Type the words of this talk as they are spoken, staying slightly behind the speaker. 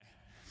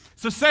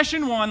So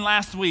session 1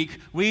 last week,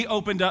 we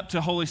opened up to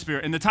Holy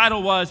Spirit, and the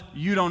title was,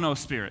 You Don't Know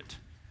Spirit.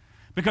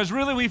 Because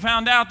really we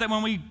found out that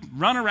when we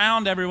run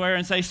around everywhere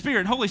and say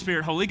Spirit,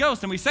 Holy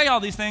Ghost, and we say all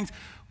these things,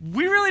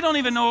 we really don't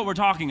even know what we're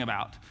talking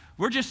about.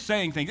 We're just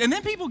saying things. And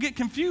then people get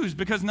confused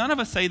because none of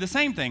us say the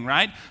same thing,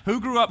 right?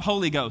 Who grew up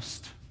Holy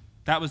Ghost?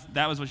 That was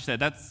what you said.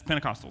 That's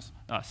Pentecostals,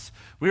 us.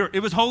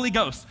 It was Holy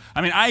Ghost.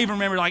 I mean, I even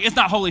remember it's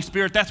not Holy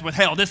Spirit, that's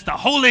withheld. It's the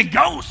Holy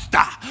Ghost.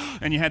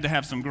 And you had to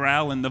have some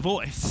growl in the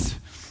voice.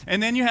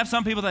 And then you have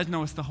some people that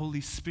know it's the Holy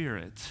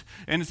Spirit.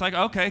 And it's like,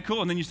 okay, cool.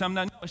 And then you some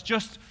that, no, it's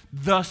just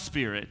the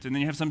Spirit. And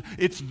then you have some,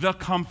 it's the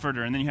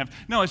Comforter. And then you have,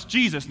 no, it's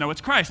Jesus. No,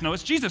 it's Christ. No,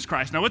 it's Jesus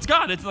Christ. No, it's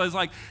God. It's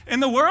like,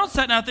 and the world's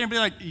sitting out there and be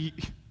like,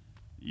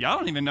 y'all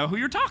don't even know who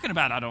you're talking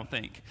about, I don't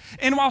think.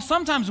 And while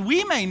sometimes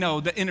we may know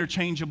the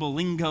interchangeable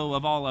lingo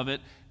of all of it,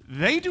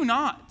 they do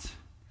not.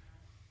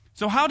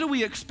 So how do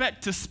we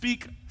expect to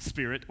speak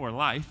spirit or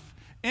life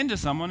into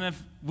someone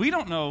if we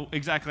don't know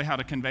exactly how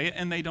to convey it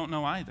and they don't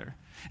know either?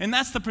 And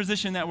that's the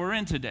position that we're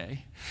in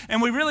today.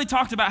 And we really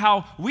talked about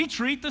how we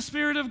treat the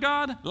Spirit of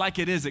God like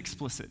it is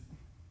explicit.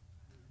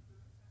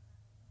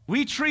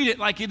 We treat it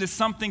like it is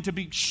something to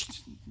be,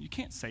 you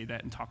can't say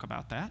that and talk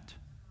about that.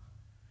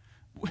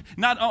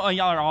 Not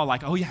y'all are all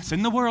like, oh yes,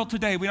 in the world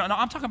today, we don't know.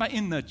 I'm talking about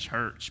in the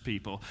church,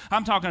 people.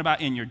 I'm talking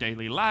about in your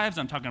daily lives.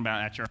 I'm talking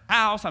about at your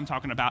house. I'm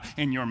talking about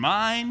in your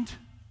mind.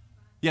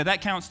 Yeah,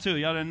 that counts too.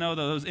 Y'all didn't know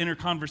those inner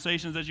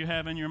conversations that you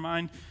have in your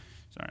mind?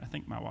 Sorry, I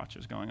think my watch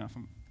is going off.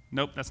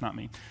 Nope, that's not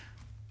me.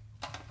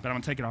 But I'm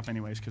going to take it off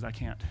anyways because I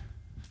can't.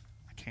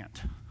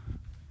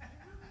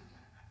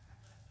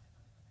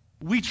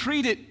 We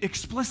treat it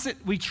explicit.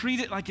 We treat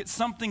it like it's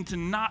something to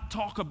not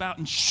talk about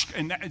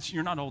and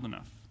you're not old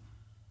enough.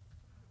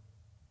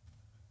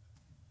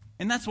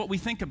 And that's what we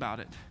think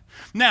about it.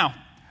 Now,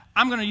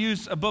 I'm going to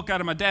use a book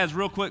out of my dad's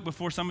real quick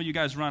before some of you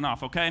guys run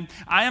off, okay?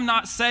 I am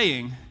not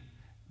saying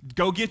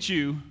go get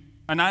you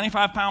a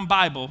 95-pound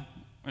Bible,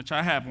 which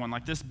I have one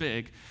like this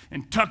big,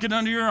 and tuck it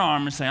under your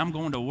arm and say, I'm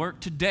going to work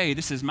today.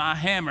 This is my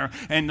hammer.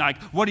 And like,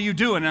 what are you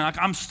doing? And like,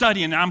 I'm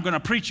studying and I'm going to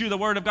preach you the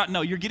word of God.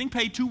 No, you're getting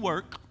paid to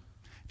work.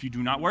 If you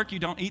do not work, you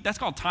don't eat. That's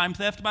called time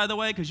theft, by the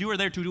way, because you are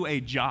there to do a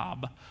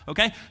job,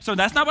 okay? So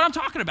that's not what I'm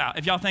talking about.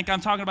 If y'all think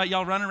I'm talking about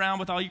y'all running around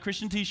with all your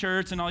Christian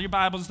t-shirts and all your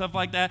Bibles and stuff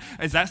like that,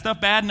 is that stuff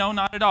bad? No,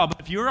 not at all. But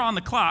if you're on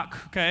the clock,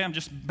 okay, I'm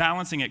just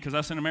balancing it because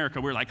us in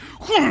America, we're like,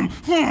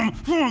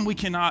 we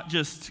cannot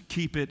just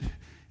keep it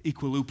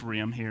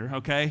equilibrium here,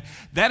 okay?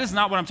 That is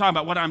not what I'm talking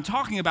about. What I'm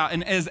talking about,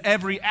 and as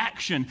every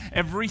action,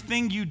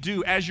 everything you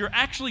do, as you're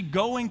actually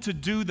going to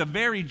do the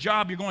very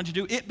job you're going to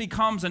do, it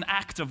becomes an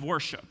act of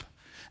worship.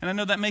 And I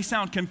know that may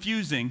sound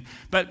confusing,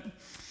 but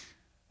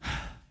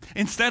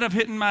instead of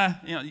hitting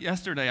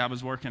yesterday I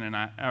was working, and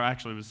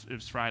it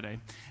was Friday,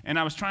 and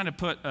I was trying to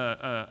put,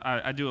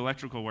 I do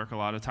electrical work a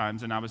lot of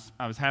times, and I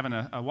was having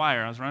a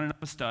wire, I was running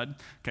up a stud,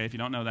 okay, if you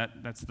don't know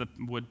that, that's the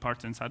wood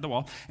parts inside the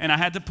wall, and I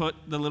had to put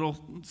the little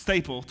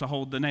staple to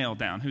hold the nail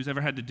down. Who's ever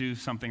had to do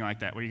something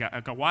like that, where you got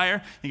like a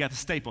wire, you got the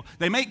staple.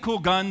 They make cool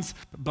guns,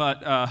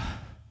 but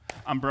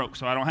I'm broke,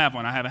 so I don't have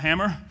one. I have a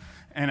hammer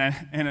and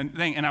a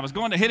thing, and I was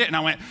going to hit it, and I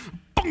went,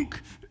 bonk,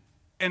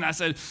 and I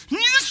said,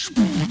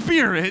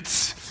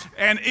 Spirit,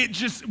 and it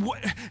just,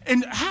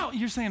 and how,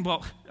 you're saying,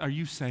 well, are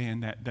you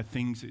saying that the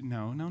things,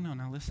 no,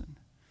 listen.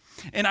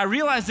 And I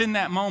realized in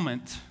that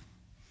moment,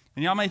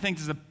 and y'all may think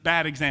this is a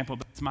bad example,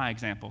 but it's my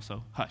example,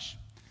 so hush.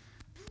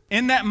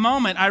 In that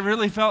moment, I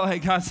really felt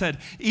like God said,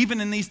 even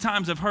in these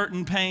times of hurt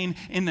and pain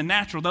in the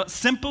natural, the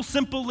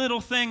simple little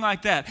thing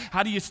like that,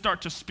 how do you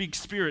start to speak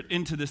spirit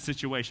into this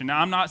situation? Now,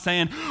 I'm not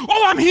saying,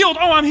 oh, I'm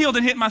healed,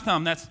 and hit my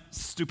thumb. That's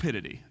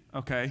stupidity,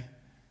 okay?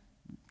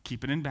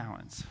 Keep it in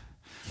balance.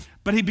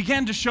 But he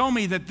began to show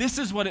me that this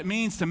is what it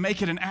means to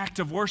make it an act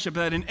of worship,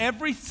 that in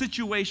every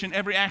situation,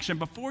 every action,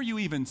 before you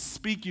even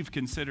speak, you've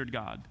considered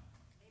God.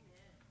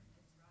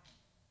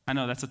 I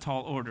know that's a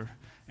tall order.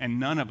 And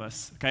none of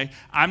us, okay?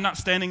 I'm not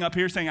standing up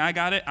here saying I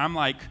got it. I'm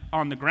like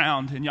on the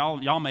ground, and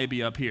y'all may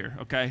be up here,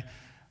 okay?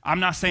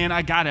 I'm not saying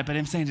I got it, but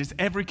I'm saying it's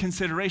every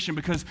consideration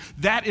because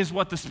that is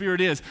what the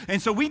Spirit is.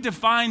 And so we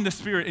defined the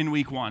Spirit in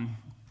week 1.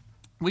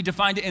 We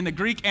defined it in the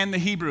Greek and the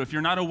Hebrew. If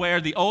you're not aware,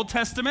 the Old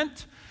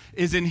Testament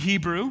is in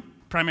Hebrew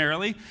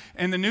primarily,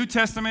 and the New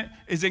Testament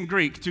is in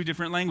Greek, 2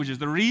 different languages.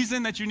 The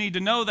reason that you need to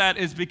know that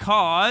is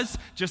because,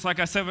 just like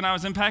I said when I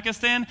was in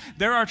Pakistan,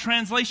 there are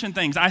translation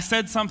things. I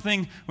said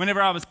something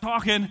whenever I was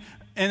talking,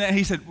 and then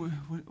he said,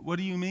 what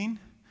do you mean? And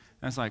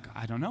I was like,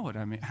 I don't know what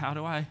I mean. How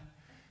do I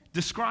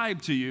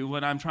describe to you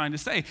what I'm trying to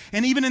say?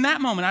 And even in that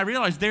moment, I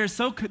realized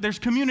there's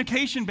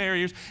communication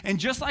barriers, and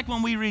just like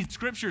when we read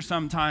Scripture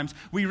sometimes,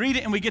 we read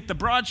it and we get the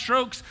broad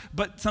strokes,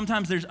 but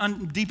sometimes there's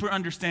deeper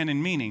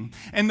understanding meaning.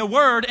 And the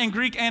word in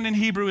Greek and in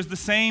Hebrew is the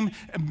same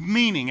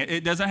meaning.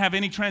 It doesn't have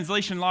any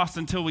translation lost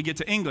until we get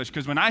to English,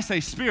 because when I say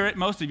spirit,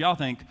 most of y'all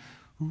think,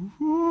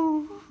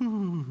 ooh.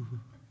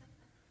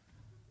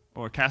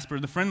 Or Casper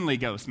the Friendly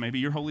Ghost. Maybe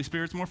your Holy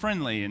Spirit's more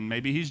friendly, and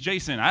maybe he's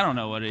Jason. I don't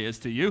know what it is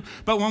to you.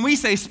 But when we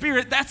say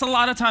spirit, that's a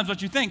lot of times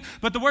what you think.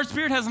 But the word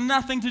spirit has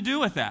nothing to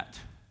do with that.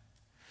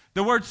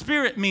 The word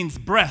spirit means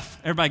breath.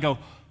 Everybody go.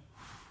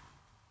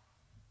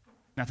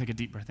 Now take a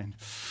deep breath in.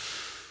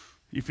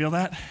 You feel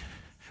that?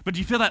 But do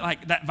you feel that,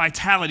 like, that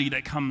vitality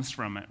that comes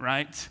from it,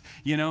 right?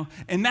 You know?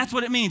 And that's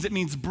what it means. It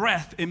means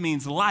breath. It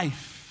means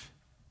life.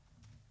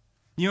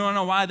 You want to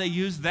know why they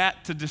use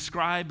that to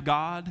describe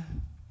God?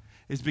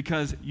 It's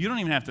because you don't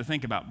even have to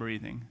think about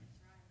breathing.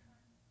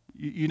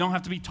 You don't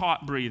have to be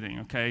taught breathing,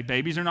 okay?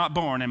 Babies are not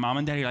born, and mom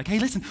and daddy are like, hey,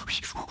 listen,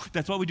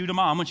 that's what we do to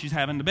mom when she's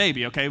having the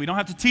baby, okay? We don't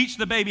have to teach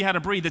the baby how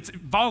to breathe. It's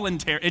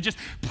voluntary.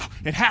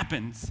 It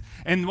happens.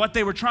 And what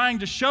they were trying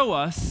to show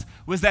us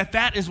was that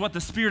that is what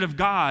the Spirit of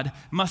God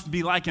must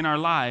be like in our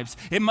lives.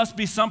 It must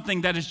be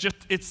something that is just,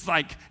 it's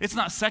like, it's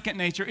not second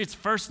nature, it's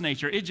first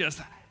nature. It just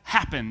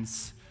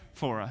happens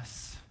for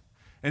us.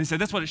 And he said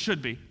that's what it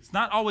should be. It's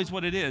not always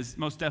what it is,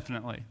 most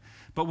definitely,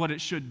 but what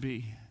it should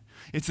be.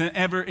 It's an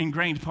ever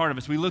ingrained part of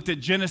us. We looked at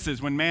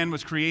Genesis when man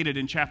was created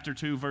in chapter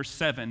 2, verse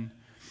 7,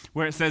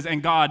 where it says,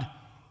 and God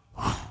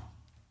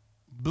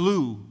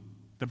blew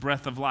the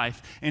breath of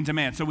life into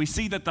man. So we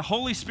see that the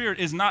Holy Spirit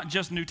is not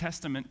just New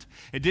Testament.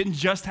 It didn't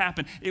just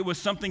happen. It was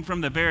something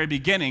from the very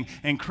beginning.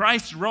 And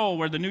Christ's role,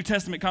 where the New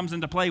Testament comes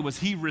into play, was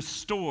he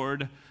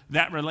restored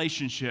that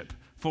relationship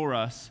for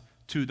us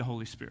to the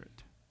Holy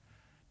Spirit.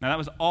 Now that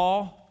was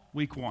all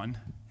week 1.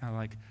 I'm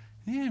like,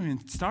 yeah, I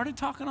mean, started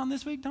talking on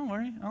this week. Don't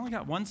worry. I only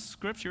got one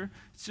scripture.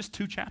 It's just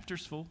 2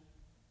 chapters full.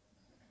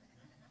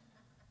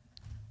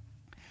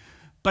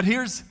 But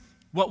here's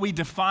what we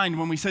defined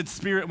when we said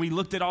spirit. We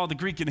looked at all the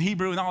Greek and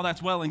Hebrew and all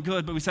that's well and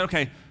good. But we said,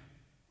 okay,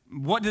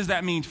 what does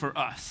that mean for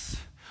us?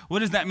 What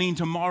does that mean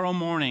tomorrow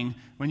morning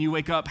when you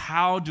wake up?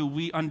 How do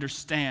we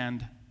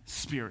understand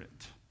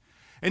spirit?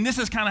 And this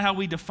is kind of how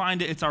we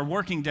defined it. It's our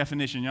working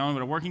definition. You know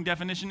what a working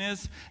definition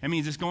is? It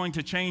means it's going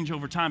to change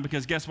over time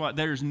because guess what?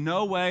 There's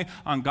no way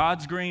on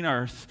God's green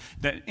earth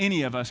that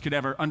any of us could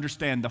ever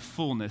understand the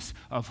fullness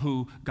of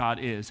who God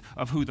is,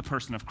 of who the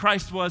person of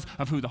Christ was,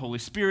 of who the Holy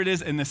Spirit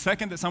is. And the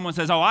second that someone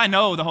says, oh, I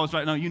know the Holy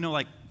Spirit, no, you know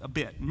like a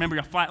bit. Remember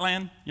your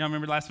Flatland? Y'all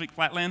remember last week,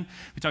 Flatland?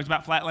 We talked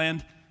about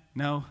Flatland?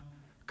 No?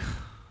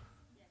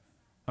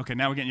 Okay,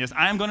 now we're getting yes.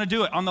 I'm going to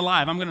do it on the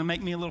live. I'm going to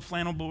make me a little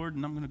flannel board,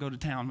 and I'm going to go to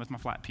town with my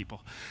flat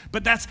people.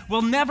 But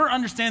we'll never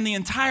understand the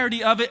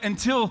entirety of it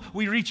until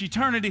we reach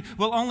eternity.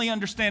 We'll only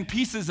understand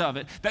pieces of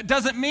it. That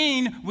doesn't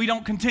mean we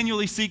don't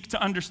continually seek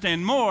to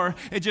understand more.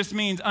 It just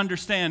means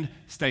understand,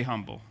 stay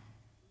humble.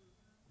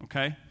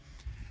 Okay?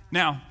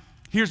 Now,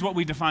 here's what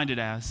we defined it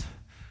as.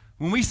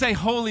 When we say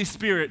Holy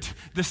Spirit,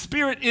 the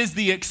Spirit is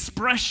the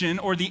expression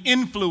or the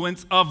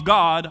influence of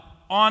God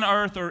on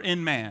earth or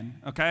in man.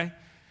 Okay?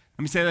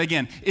 Let me say that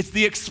again. It's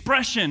the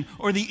expression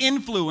or the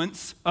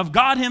influence of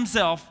God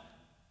himself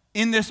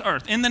in this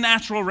earth, in the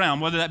natural realm,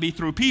 whether that be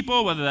through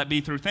people, whether that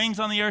be through things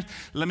on the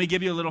earth. Let me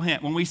give you a little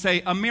hint. When we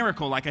say a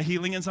miracle, like a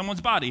healing in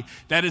someone's body,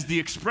 that is the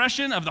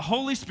expression of the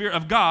Holy Spirit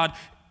of God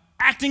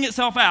acting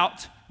itself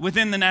out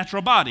within the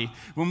natural body.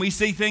 When we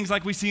see things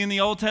like we see in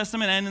the Old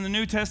Testament and in the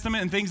New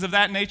Testament and things of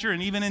that nature,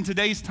 and even in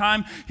today's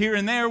time here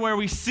and there where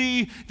we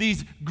see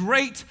these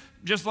great,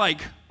 just like,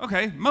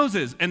 okay,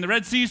 Moses and the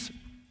Red Sea's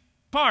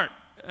part.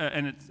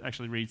 And it's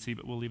actually Reed Sea,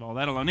 but we'll leave all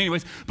that alone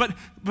anyways. But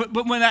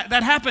when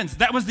that happens,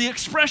 that was the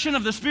expression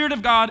of the Spirit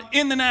of God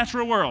in the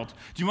natural world.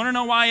 Do you want to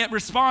know why it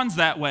responds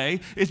that way?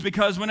 It's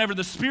because whenever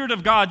the Spirit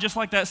of God, just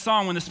like that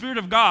song, when the Spirit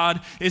of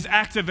God is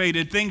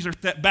activated, things are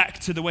set back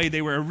to the way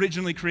they were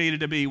originally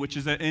created to be, which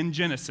is in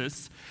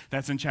Genesis.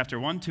 That's in chapter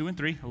 1, 2, and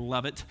 3. I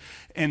love it.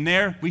 And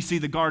there we see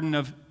the Garden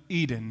of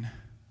Eden.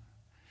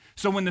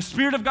 So when the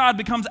Spirit of God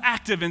becomes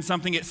active in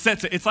something, it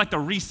sets it. It's like the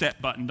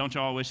reset button. Don't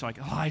you all wish, like,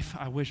 life?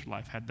 I wish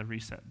life had the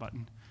reset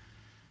button.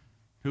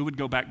 Who would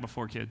go back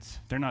before kids?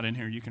 They're not in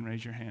here. You can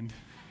raise your hand.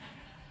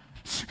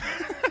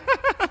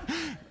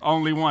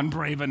 Only one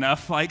brave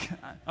enough. Like,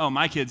 oh,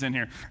 my kid's in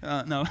here.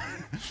 No.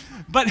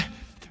 But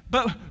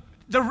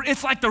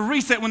it's like the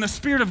reset. When the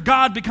Spirit of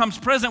God becomes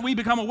present, we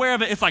become aware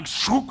of it. It's like,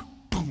 shook,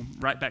 boom,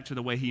 right back to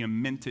the way he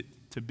meant it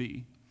to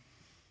be.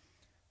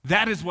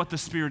 That is what the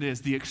Spirit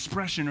is, the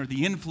expression or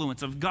the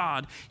influence of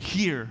God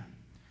here.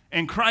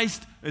 And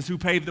Christ is who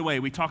paved the way.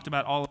 We talked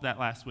about all of that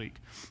last week.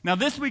 Now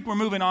this week we're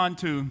moving on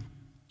to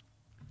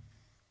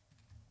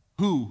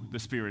who the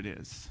Spirit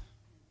is.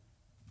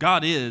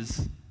 God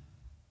is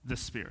the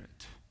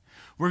Spirit.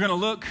 We're going to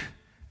look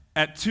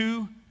at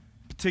 2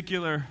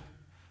 particular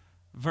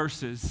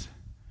verses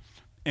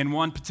in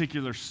one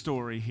particular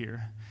story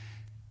here.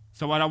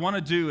 So what I want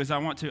to do is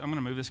I'm going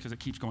to move this because it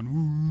keeps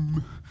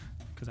going,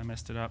 because I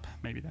messed it up.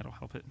 Maybe that'll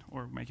help it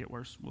or make it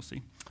worse. We'll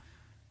see.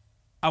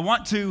 I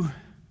want to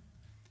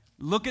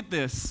look at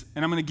this,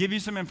 and I'm going to give you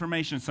some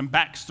information, some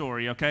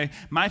backstory, okay?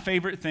 My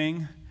favorite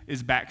thing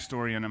is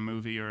backstory in a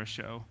movie or a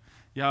show.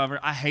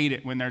 I hate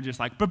it when they're just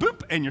like,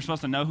 boop, and you're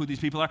supposed to know who these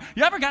people are.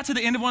 You ever got to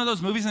the end of one of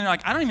those movies and you're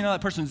like, I don't even know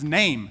that person's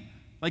name.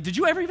 Like, did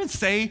you ever even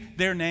say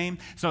their name?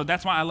 So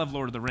that's why I love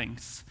Lord of the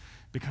Rings,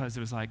 because it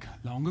was like,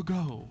 long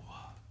ago,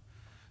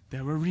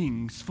 there were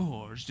rings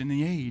forged in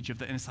the age of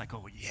the, and it's like,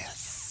 oh,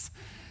 yes.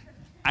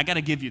 I got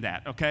to give you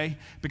that, okay?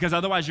 Because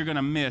otherwise you're going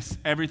to miss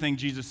everything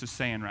Jesus is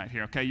saying right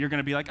here, okay? You're going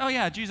to be like, oh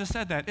yeah, Jesus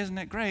said that. Isn't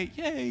it great?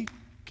 Yay.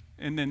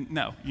 And then,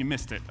 no, you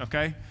missed it,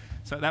 okay?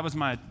 So that was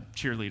my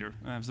cheerleader.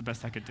 That was the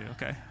best I could do,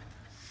 okay?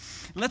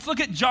 Let's look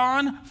at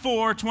John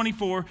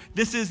 4:24.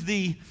 This is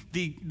the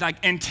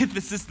like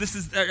antithesis. This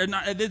is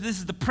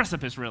the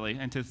precipice, really.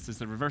 Antithesis is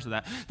the reverse of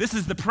that. This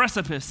is the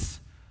precipice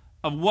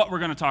of what we're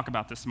going to talk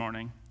about this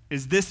morning,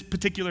 is this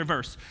particular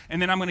verse.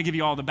 And then I'm going to give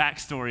you all the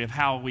backstory of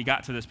how we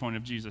got to this point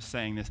of Jesus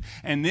saying this.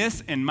 And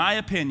this, in my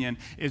opinion,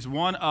 is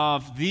one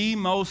of the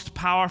most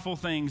powerful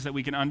things that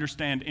we can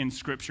understand in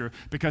Scripture,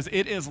 because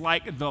it is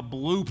like the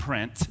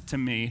blueprint to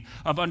me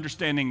of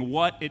understanding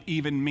what it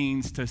even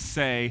means to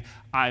say,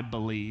 I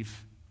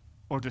believe,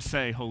 or to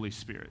say Holy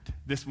Spirit.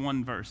 This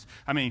one verse.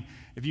 I mean,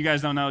 if you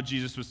guys don't know,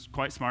 Jesus was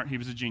quite smart. He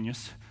was a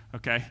genius.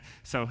 Okay,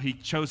 so he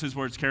chose his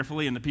words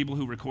carefully, and the people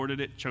who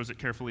recorded it chose it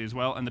carefully as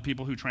well, and the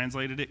people who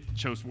translated it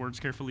chose words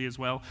carefully as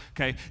well.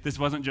 Okay, this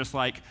wasn't just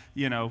like,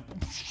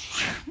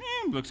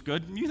 looks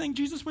good. You think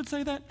Jesus would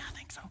say that? I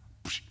think so.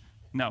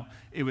 No,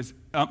 it was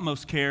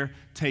utmost care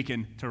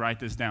taken to write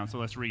this down. So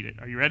let's read it.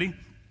 Are you ready?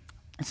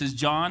 This is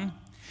John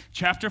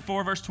chapter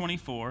 4, verse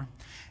 24,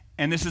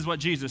 and this is what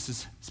Jesus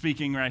is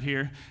speaking right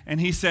here. And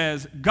he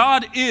says,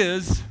 God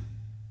is...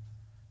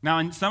 Now,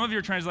 in some of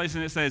your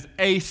translations, it says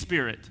a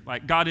spirit,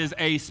 like God is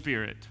a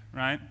spirit,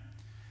 right?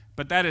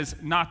 But that is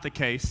not the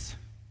case.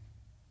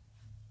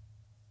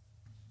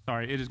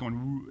 Sorry, it is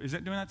going, is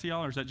it doing that to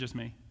y'all, or is that just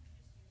me?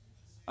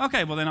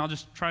 Okay, well then I'll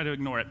just try to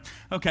ignore it.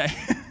 Okay.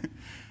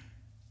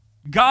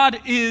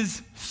 God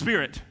is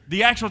spirit.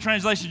 The actual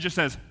translation just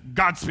says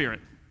God's spirit.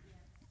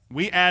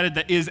 We added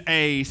the is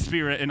a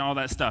spirit and all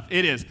that stuff.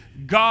 It is.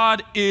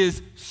 God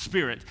is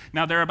spirit.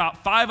 Now, there are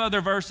about 5 other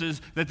verses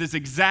that this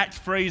exact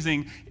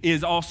phrasing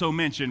is also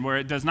mentioned, where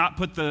it does not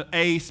put the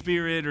a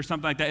spirit or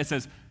something like that. It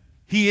says,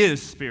 he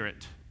is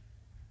spirit.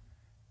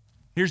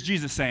 Here's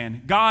Jesus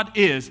saying, God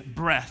is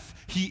breath.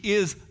 He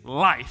is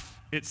life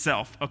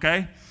itself,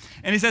 okay?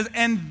 And he says,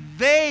 and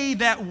they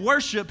that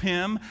worship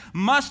him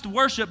must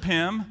worship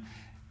him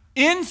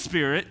in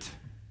spirit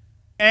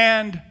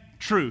and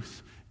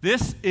truth.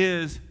 This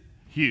is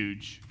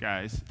huge,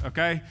 guys,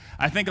 okay?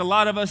 I think a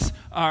lot of us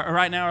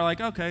right now are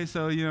like, okay,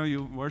 so,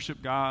 you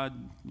worship God,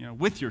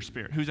 with your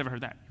spirit. Who's ever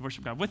heard that? You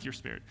worship God with your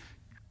spirit.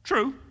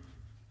 True.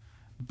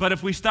 But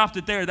if we stopped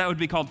it there, that would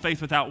be called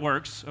faith without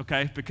works,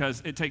 okay?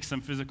 Because it takes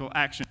some physical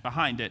action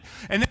behind it.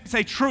 And then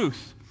say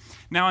truth.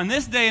 Now, in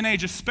this day and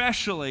age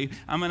especially,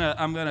 I'm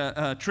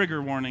gonna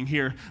trigger warning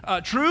here.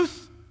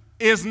 Truth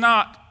is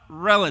not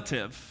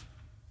relative,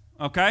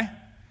 okay?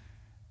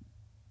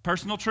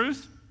 Personal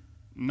truth,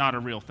 not a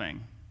real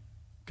thing.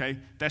 Okay,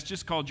 that's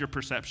just called your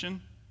perception.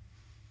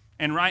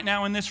 And right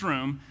now in this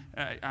room,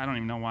 I don't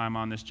even know why I'm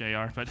on this,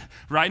 JR, but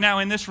right now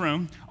in this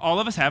room, all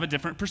of us have a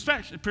different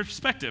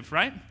perspective,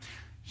 right?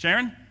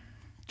 Sharon,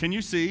 can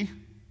you see,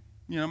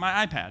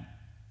 my iPad?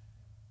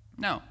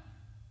 No.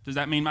 Does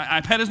that mean my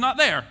iPad is not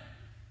there?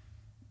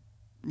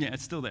 Yeah,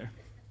 it's still there.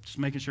 Just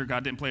making sure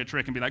God didn't play a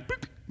trick and be like,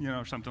 boop,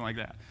 or something like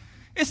that.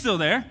 It's still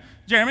there.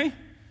 Jeremy,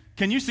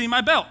 can you see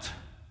my belt?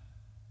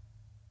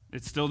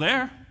 It's still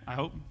there, I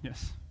hope,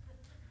 yes.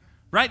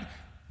 Right?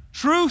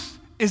 Truth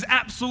is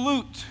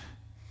absolute.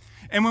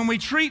 And when we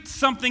treat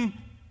something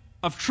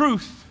of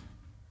truth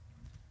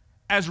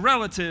as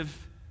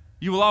relative,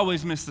 you will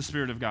always miss the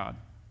Spirit of God.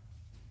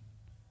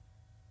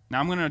 Now,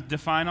 I'm going to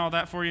define all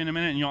that for you in a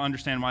minute, and you'll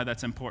understand why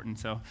that's important.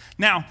 So,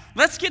 now,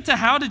 let's get to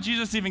how did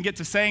Jesus even get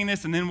to saying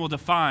this, and then we'll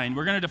define.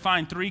 We're going to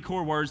define 3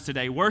 core words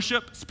today: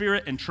 worship,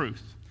 spirit, and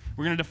truth.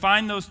 We're going to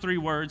define those 3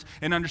 words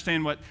and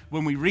understand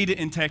when we read it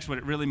in text, what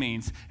it really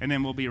means, and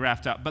then we'll be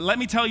wrapped up. But let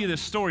me tell you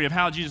this story of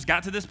how Jesus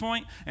got to this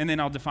point, and then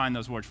I'll define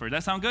those words for you.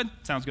 Does that sound good?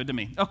 Sounds good to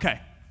me. Okay.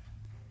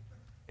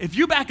 If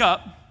you back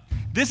up,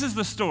 this is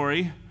the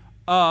story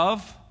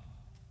of,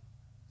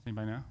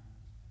 anybody know?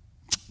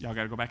 Y'all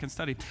got to go back and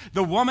study.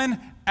 The woman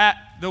at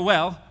the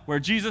well where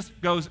Jesus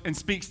goes and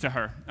speaks to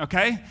her,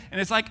 okay? And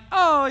it's like,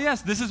 oh,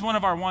 yes, this is one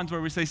of our ones where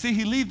we say, see,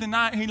 he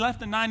left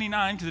the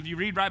 99, because if you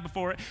read right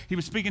before it, he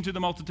was speaking to the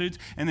multitudes,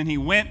 and then he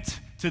went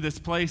to this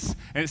place,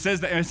 and it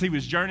says that as he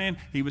was journeying,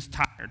 he was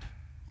tired,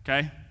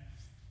 okay?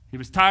 He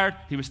was tired,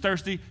 he was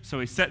thirsty, so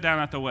he sat down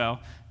at the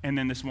well, and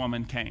then this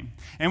woman came.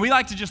 And we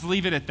like to just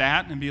leave it at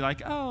that and be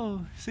like,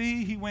 oh,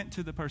 see, he went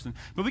to the person.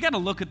 But we got to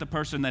look at the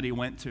person that he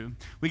went to.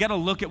 We got to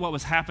look at what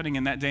was happening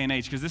in that day and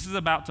age, because this is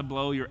about to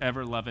blow your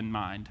ever-loving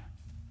mind.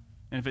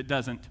 And if it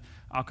doesn't,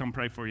 I'll come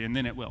pray for you, and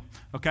then it will,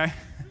 okay?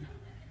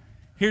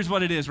 Here's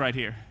what it is right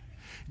here.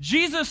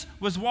 Jesus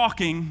was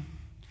walking,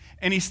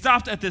 and he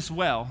stopped at this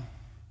well.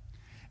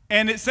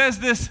 And it says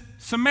this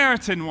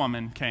Samaritan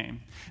woman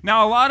came.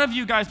 Now, a lot of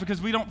you guys,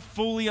 because we don't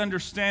fully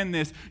understand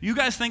this, you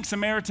guys think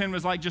Samaritan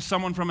was like just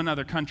someone from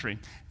another country.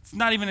 It's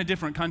not even a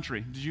different country.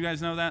 Did you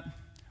guys know that?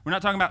 We're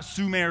not talking about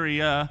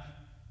Sumeria.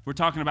 We're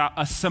talking about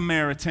a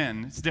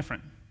Samaritan. It's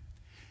different.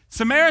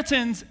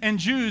 Samaritans and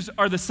Jews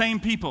are the same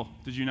people.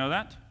 Did you know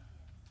that?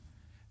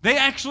 They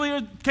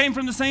actually came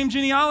from the same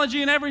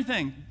genealogy and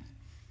everything.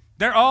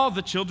 They're all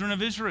the children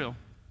of Israel.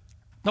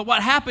 But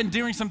what happened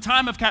during some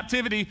time of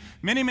captivity,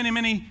 many, many,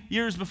 many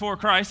years before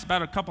Christ,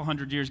 about a couple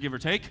hundred years, give or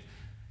take,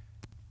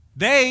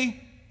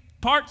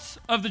 parts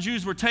of the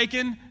Jews were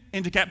taken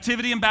into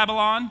captivity in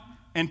Babylon,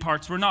 and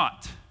parts were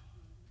not.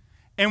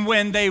 And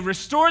when they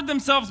restored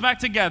themselves back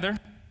together,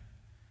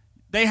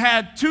 they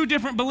had two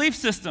different belief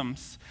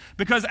systems.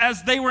 Because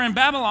as they were in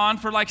Babylon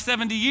for like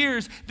 70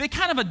 years, they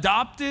kind of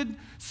adopted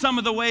some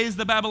of the ways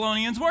the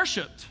Babylonians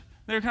worshiped.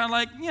 They were kind of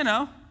like,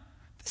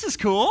 this is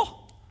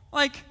cool.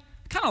 Like,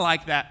 kind of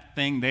like that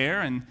thing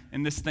there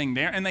and this thing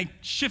there. And they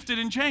shifted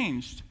and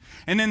changed.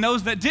 And then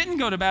those that didn't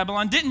go to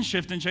Babylon didn't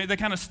shift and change. They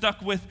kind of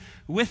stuck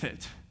with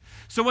it.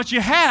 So what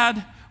you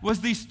had was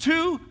these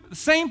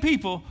same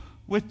people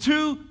with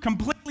two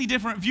completely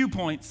different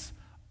viewpoints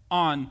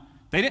on.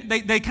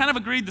 They kind of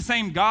agreed the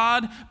same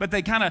God, but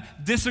they kind of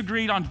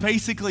disagreed on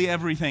basically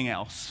everything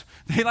else.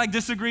 They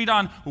disagreed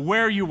on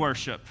where you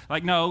worship.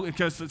 No,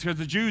 because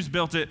the Jews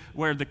built it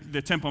where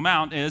the Temple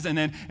Mount is, and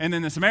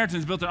then the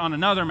Samaritans built it on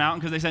another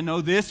mountain because they said,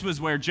 no, this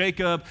was where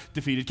Jacob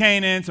defeated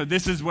Canaan, so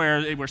this is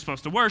where we're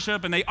supposed to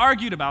worship. And they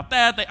argued about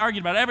that. They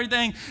argued about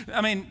everything.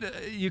 I mean,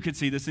 you could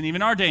see this in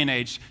even our day and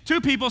age. Two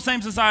people,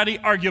 same society,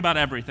 argue about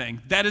everything.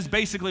 That is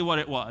basically what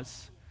it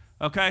was,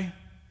 okay?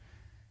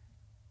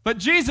 But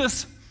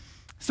Jesus...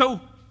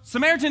 So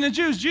Samaritan and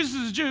Jews, Jesus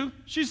is a Jew,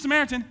 she's a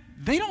Samaritan,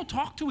 they don't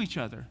talk to each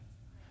other.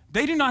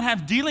 They do not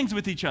have dealings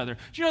with each other. Do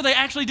you know they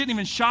actually didn't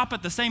even shop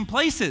at the same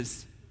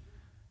places?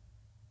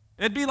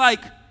 It'd be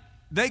like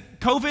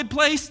COVID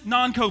place,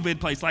 non-COVID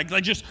place. Like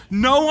just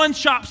no one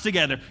shops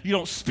together. You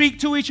don't speak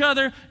to each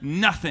other,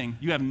 nothing.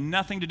 You have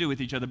nothing to do with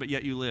each other, but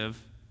yet you live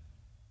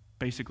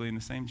basically in the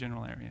same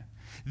general area.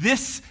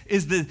 This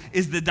is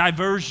the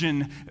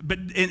diversion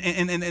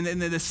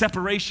and the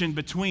separation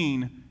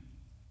between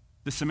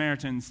the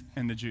Samaritans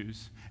and the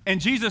Jews.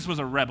 And Jesus was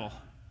a rebel.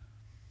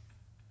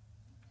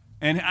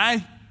 And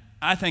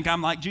I think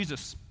I'm like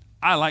Jesus.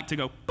 I like to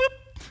go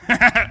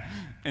boop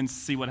and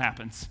see what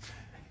happens.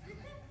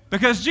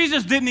 Because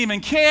Jesus didn't even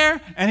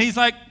care, and he's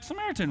like,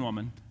 Samaritan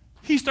woman.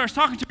 He starts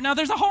talking to her. Now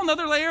there's a whole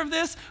other layer of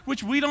this,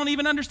 which we don't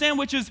even understand,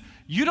 which is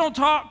you don't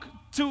talk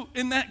to,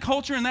 in that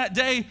culture, in that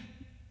day,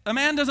 a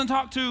man doesn't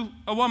talk to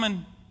a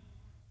woman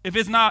if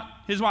it's not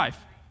his wife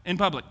in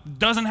public.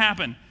 Doesn't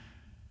happen.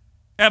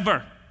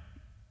 Ever.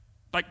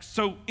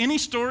 So any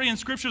story in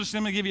Scripture, just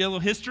going to give you a little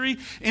history,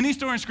 any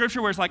story in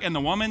Scripture where it's and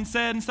the woman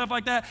said and stuff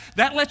like that,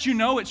 that lets you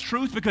know it's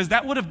truth because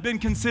that would have been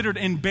considered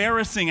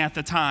embarrassing at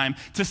the time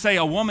to say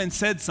a woman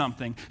said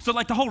something. So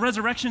the whole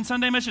Resurrection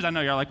Sunday message, I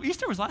know you're like,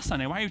 Easter was last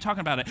Sunday, why are you talking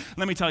about it?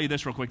 Let me tell you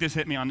this real quick. This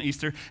hit me on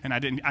Easter, and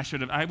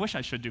I wish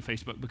I should do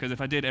Facebook because if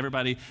I did,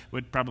 everybody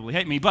would probably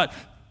hate me. But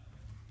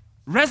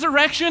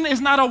resurrection is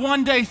not a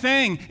one-day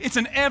thing. It's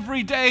an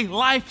everyday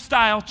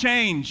lifestyle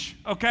change,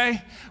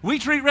 okay? We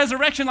treat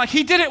resurrection like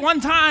he did it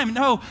one time.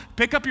 No,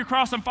 pick up your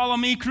cross and follow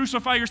me.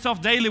 Crucify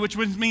yourself daily, which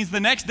means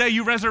the next day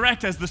you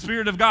resurrect as the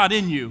Spirit of God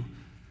in you. Amen.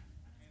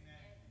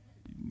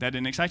 That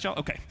didn't excite y'all?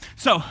 Okay.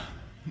 So,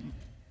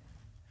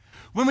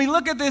 when we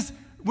look at this,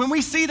 when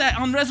we see that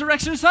on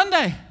Resurrection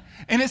Sunday,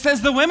 and it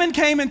says the women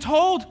came and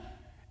told.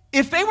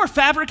 If they were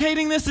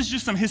fabricating this, it's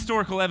just some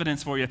historical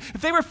evidence for you.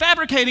 If they were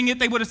fabricating it,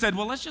 they would have said,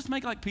 well, let's just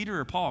make like Peter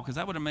or Paul, because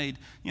that would have made,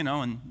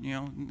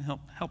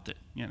 helped it,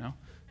 So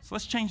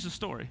let's change the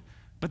story.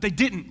 But they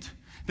didn't.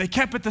 They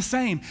kept it the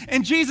same.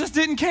 And Jesus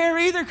didn't care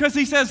either because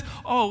he says,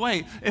 oh,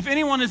 wait, if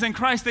anyone is in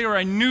Christ, they are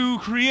a new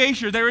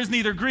creation. There is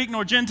neither Greek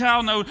nor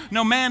Gentile,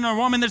 no man nor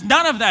woman. There's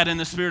none of that in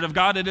the Spirit of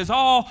God.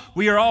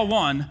 We are all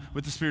one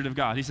with the Spirit of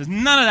God. He says,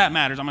 none of that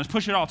matters. I'm going to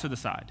push it all to the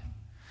side.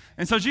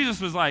 And so Jesus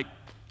was like,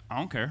 I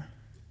don't care.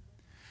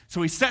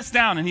 So he sits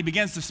down and he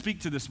begins to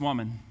speak to this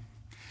woman.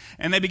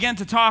 And they began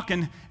to talk,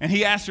 and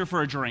he asked her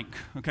for a drink.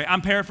 Okay, I'm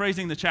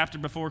paraphrasing the chapter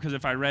before because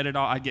if I read it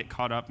all, I'd get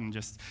caught up and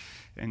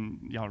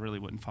y'all really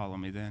wouldn't follow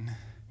me then.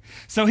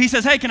 So he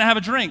says, hey, can I have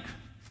a drink?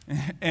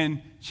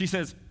 And she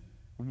says,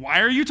 why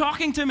are you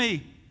talking to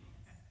me?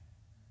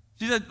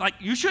 She said,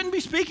 you shouldn't be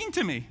speaking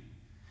to me.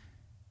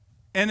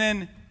 And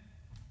then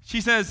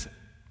she says,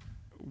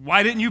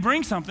 why didn't you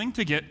bring something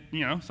to get,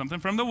 something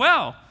from the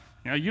well?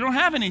 You don't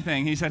have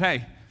anything. He said,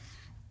 hey.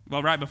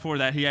 Well, right before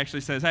that, he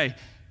actually says, hey,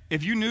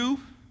 if you knew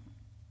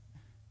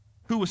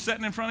who was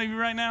sitting in front of you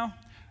right now,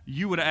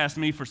 you would have asked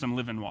me for some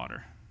living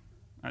water.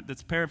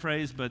 That's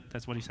paraphrased, but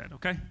that's what he said,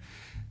 okay?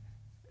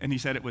 And he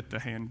said it with the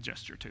hand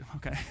gesture too,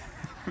 okay?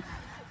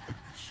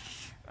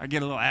 I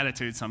get a little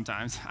attitude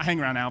sometimes. I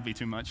hang around Albie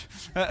too much.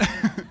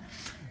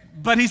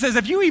 But he says,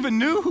 if you even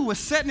knew who was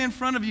sitting in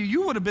front of you,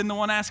 you would have been the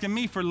one asking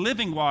me for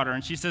living water.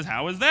 And she says,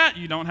 how is that?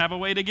 You don't have a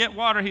way to get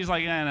water. He's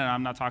like, no,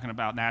 I'm not talking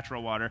about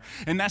natural water.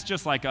 And that's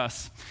just like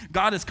us.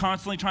 God is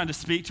constantly trying to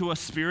speak to us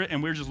spirit,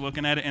 and we're just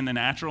looking at it in the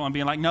natural and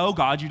being like, no,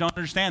 God, you don't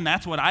understand.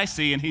 That's what I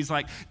see. And he's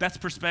like, that's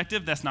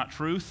perspective. That's not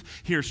truth.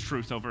 Here's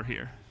truth over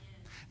here.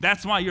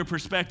 That's why your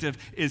perspective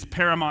is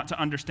paramount to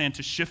understand,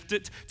 to shift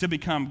it to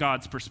become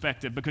God's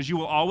perspective, because you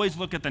will always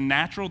look at the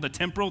natural, the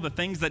temporal, the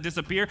things that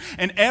disappear,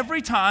 and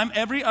every time,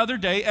 every other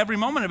day, every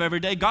moment of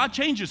every day, God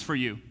changes for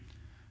you.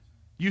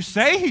 You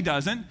say he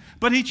doesn't,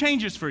 but he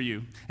changes for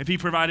you. If he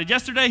provided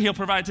yesterday, he'll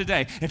provide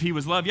today. If he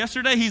was loved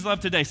yesterday, he's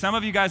loved today. Some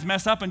of you guys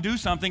mess up and do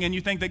something and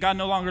you think that God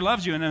no longer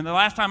loves you. And then the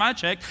last time I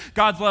checked,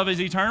 God's love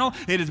is eternal.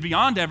 It is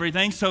beyond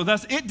everything. So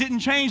thus it didn't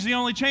change. The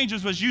only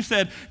changes was you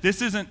said, this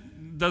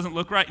doesn't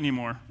look right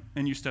anymore.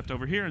 And you stepped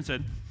over here and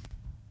said,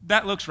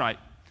 that looks right.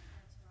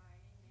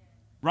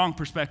 Wrong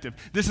perspective.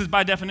 This is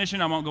by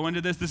definition, I won't go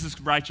into this. This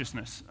is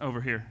righteousness over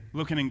here.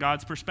 Looking in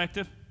God's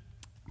perspective,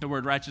 the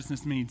word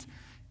righteousness means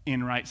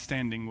in right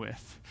standing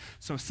with.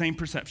 So same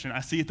perception.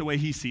 I see it the way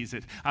he sees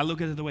it. I look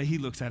at it the way he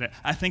looks at it.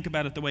 I think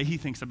about it the way he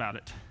thinks about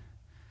it.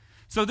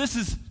 So this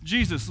is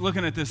Jesus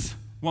looking at this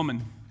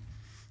woman,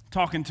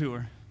 talking to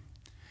her.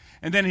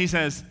 And then he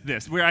says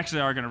this. We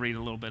actually are going to read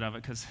a little bit of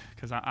it because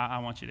I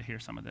want you to hear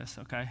some of this,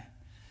 okay?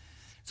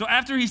 So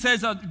after he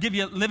says, I'll give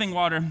you living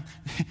water,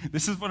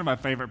 this is one of my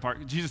favorite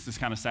parts. Jesus is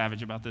kind of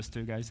savage about this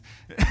too, guys.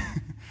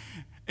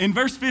 In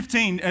verse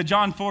 15,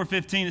 John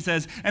 4:15, it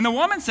says, and the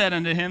woman said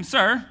unto him,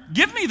 Sir,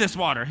 give me this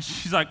water.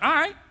 She's like, all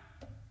right,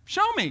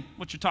 show me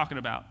what you're talking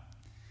about.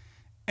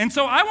 And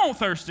so I won't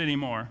thirst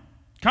anymore.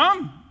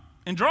 Come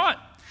and draw it.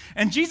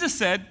 And Jesus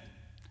said,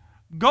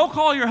 go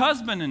call your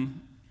husband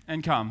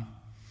and come.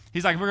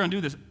 He's like, we're going to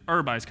do this.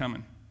 Everybody's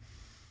coming.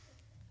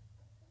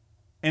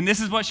 And this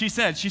is what she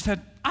said. She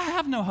said, I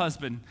have no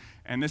husband.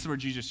 And this is where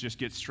Jesus just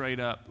gets straight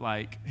up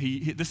like,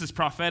 this is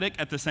prophetic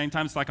at the same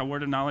time. It's like a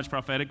word of knowledge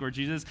prophetic where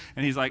Jesus,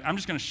 and he's like, I'm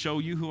just going to show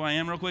you who I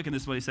am real quick. And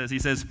this is what he says. He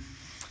says,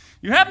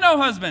 you have no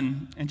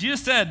husband. And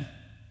Jesus said,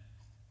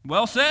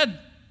 well said,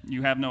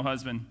 you have no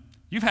husband.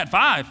 You've had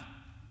 5.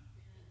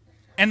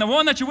 And the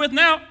one that you're with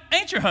now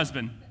ain't your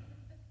husband.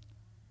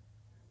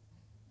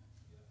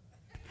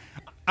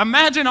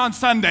 Imagine on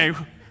Sunday,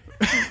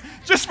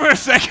 just for a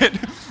second,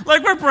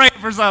 like we're praying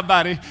for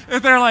somebody.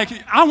 If they're like,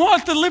 I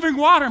want the living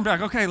water. I'm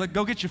like, okay,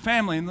 go get your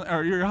family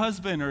or your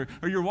husband or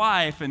your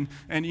wife. And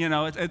you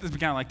know, it's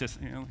kind of like this.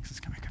 You know,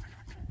 come here.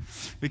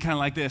 Be kind of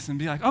like this and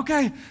be like,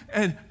 okay,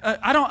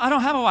 I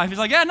don't have a wife. He's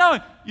like, yeah, no,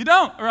 you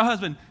don't, or a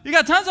husband. You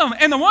got tons of them.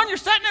 And the one you're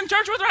sitting in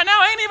church with right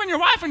now ain't even your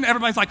wife. And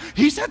everybody's like,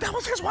 he said that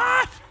was his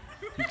wife.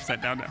 You can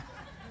sit down now.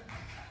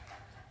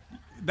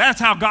 That's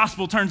how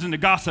gospel turns into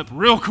gossip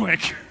real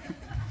quick.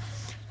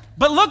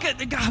 But look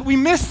at, God, we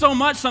miss so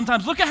much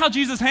sometimes. Look at how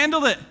Jesus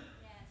handled it.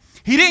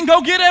 He didn't go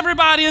get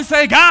everybody and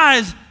say,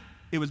 guys,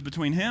 it was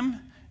between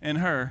him and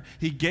her.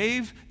 He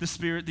gave the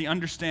Spirit the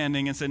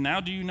understanding and said,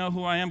 now do you know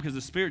who I am? Because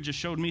the Spirit just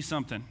showed me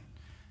something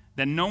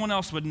that no one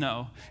else would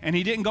know. And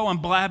he didn't go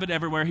and blab it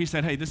everywhere. He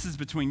said, hey, this is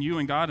between you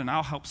and God, and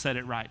I'll help set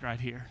it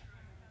right here.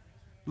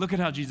 Look at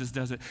how Jesus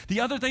does it. The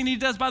other thing he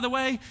does, by the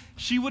way,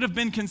 she would have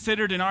been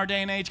considered in our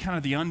day and age kind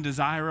of the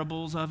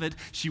undesirables of it.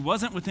 She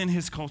wasn't within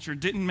his culture.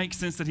 It didn't make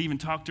sense that he even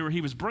talked to her. He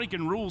was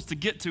breaking rules to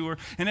get to her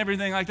and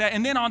everything like that.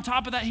 And then on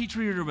top of that, he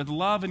treated her with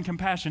love and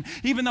compassion,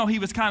 even though he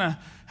was kind of,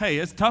 hey,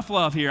 it's tough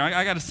love here.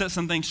 I got to set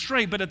some things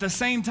straight. But at the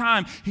same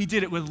time, he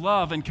did it with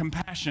love and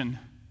compassion.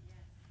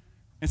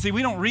 And see,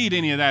 we don't read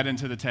any of that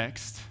into the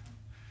text.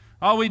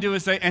 All we do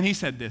is say, and he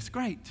said this,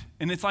 great.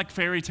 And it's like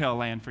fairy tale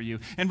land for you.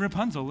 And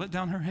Rapunzel let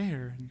down her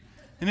hair.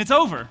 And it's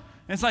over. And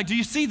it's like, do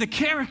you see the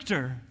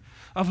character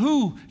of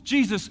who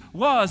Jesus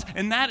was?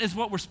 And that is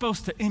what we're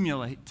supposed to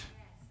emulate.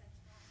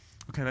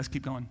 Okay, let's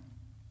keep going.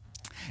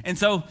 And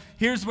so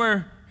here's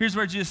where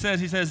Jesus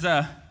says, he says,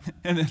 and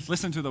then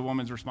listen to the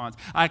woman's response.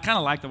 I kind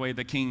of like the way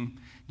the King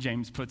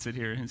James puts it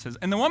here. It says,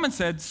 and the woman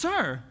said,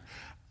 Sir,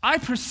 I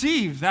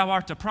perceive thou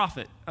art a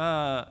prophet.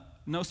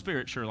 No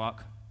spirit,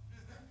 Sherlock.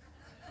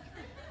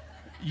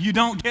 You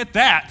don't get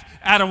that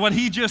out of what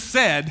he just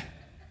said.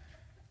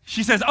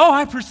 She says, oh,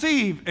 I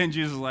perceive. And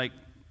Jesus is like,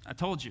 I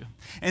told you.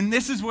 And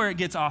this is where it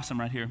gets awesome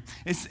right here.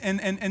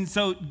 And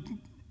so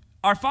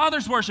our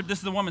fathers worshiped, this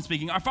is the woman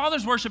speaking, our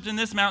fathers worshiped in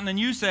this mountain, and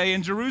you say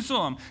in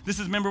Jerusalem. This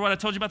is, remember what I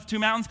told you about the 2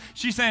 mountains?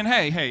 She's saying,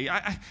 hey,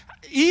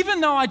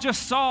 even though I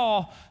just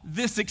saw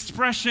this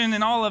expression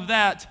and all of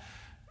that,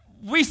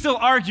 we still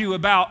argue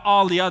about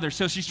all the others.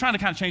 So she's trying to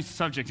kind of change the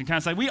subject and kind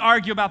of say, we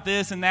argue about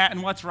this and that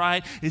and what's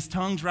right. Is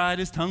tongues right?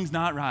 Is tongues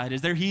not right?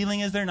 Is there healing?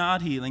 Is there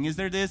not healing? Is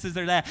there this? Is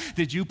there that?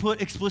 Did you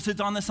put explicits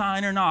on the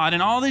sign or not?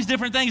 And all these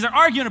different things. They're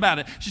arguing about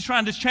it. She's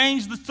trying to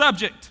change the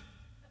subject.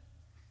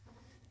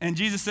 And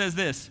Jesus says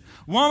this,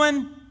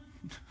 woman.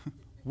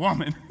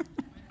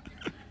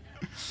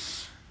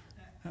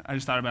 I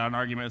just thought about an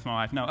argument with my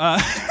wife. No.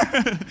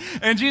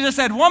 And Jesus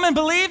said, woman,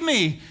 believe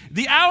me,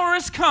 the hour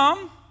is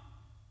come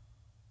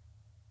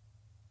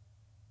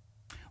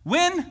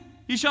when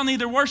you shall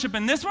neither worship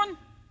in this one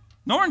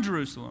nor in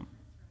Jerusalem,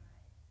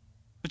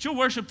 but you'll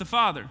worship the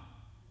Father.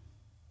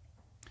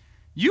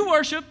 You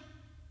worship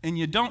and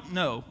you don't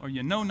know, or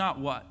you know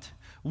not what.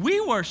 We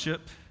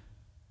worship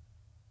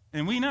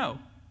and we know,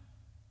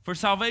 for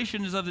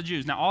salvation is of the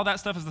Jews. Now, all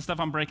that stuff is the stuff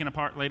I'm breaking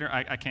apart later.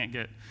 I can't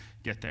get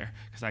there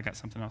because I got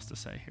something else to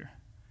say here.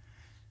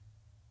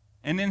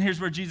 And then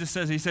here's where Jesus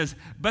says, he says,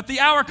 but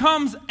the hour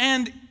comes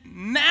and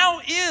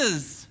now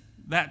is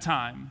that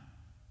time.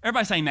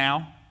 Everybody say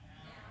now.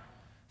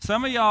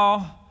 Some of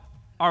y'all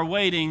are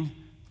waiting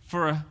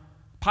for a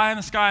pie in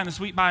the sky and a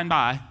sweet by and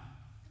by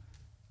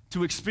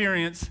to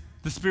experience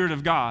the Spirit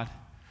of God.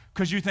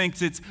 Because you think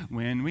it's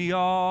when we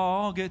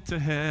all get to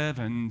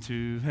heaven,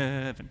 to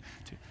heaven,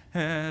 to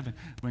heaven.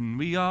 When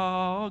we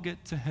all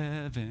get to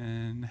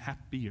heaven,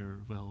 happier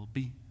we'll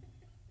be.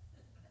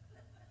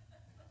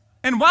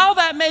 And while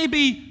that may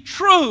be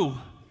true,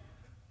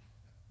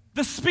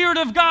 the Spirit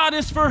of God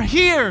is for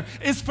here,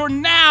 is for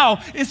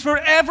now, is for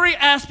every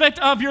aspect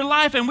of your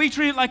life. And we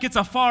treat it like it's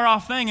a far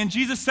off thing. And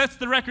Jesus sets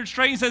the record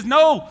straight and says,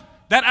 no,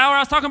 that hour I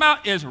was talking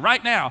about is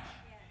right now.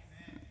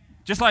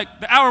 Just like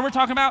the hour we're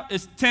talking about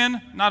is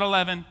 10, not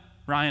 11,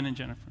 Ryan and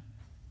Jennifer.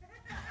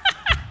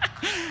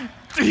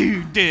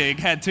 Dude, dig,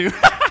 had to.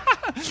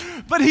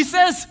 But he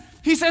says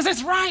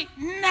it's right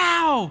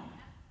now.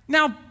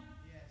 Now,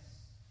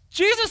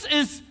 Jesus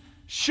is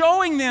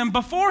showing them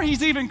before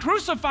he's even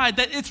crucified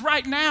that it's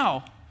right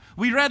now.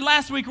 We read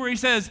last week where he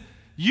says,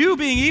 you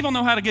being evil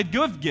know how to get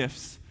good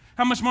gifts.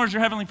 How much more does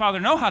your heavenly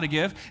Father know how to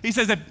give? He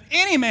says, if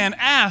any man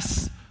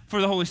asks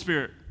for the Holy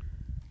Spirit,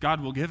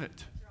 God will give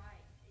it.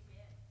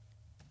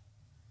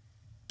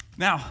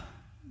 Now,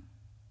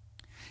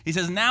 he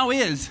says, now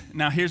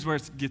here's where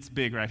it gets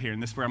big right here,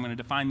 and this is where I'm going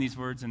to define these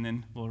words, and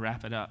then we'll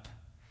wrap it up.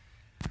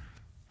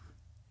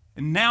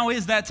 And now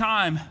is that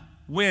time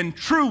when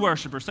true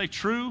worshipers, say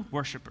true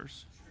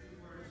worshipers,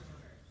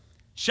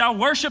 shall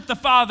worship the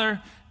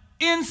Father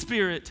in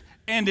spirit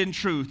and in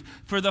truth,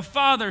 for the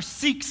Father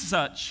seeks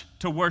such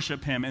to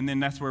worship him. And then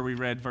that's where we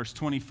read verse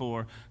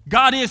 24.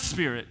 God is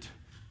spirit,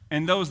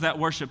 and those that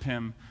worship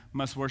him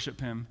must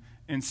worship him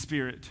in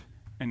spirit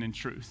and in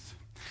truth.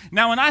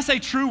 Now, when I say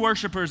true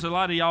worshipers, a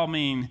lot of y'all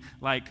mean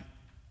like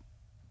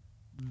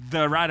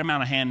the right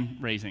amount of hand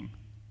raising.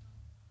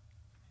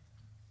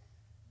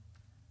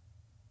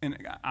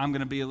 And I'm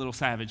going to be a little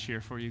savage here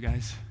for you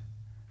guys.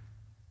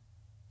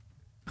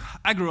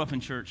 I grew up in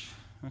church,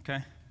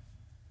 okay?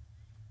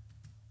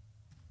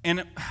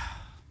 And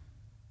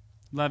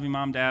love you,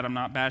 Mom, Dad. I'm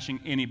not bashing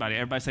anybody.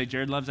 Everybody say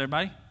Jared loves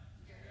everybody?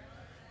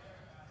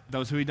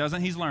 Those who he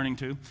doesn't, he's learning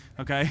to,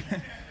 okay?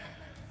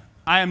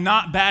 I am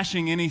not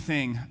bashing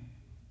anything.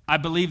 I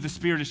believe the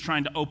Spirit is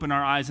trying to open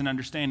our eyes and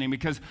understanding,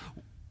 because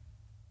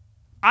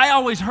I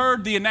always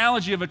heard the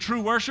analogy of a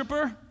true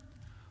worshiper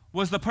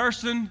was the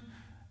person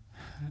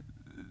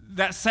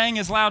that sang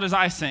as loud as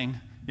I sing.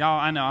 Y'all,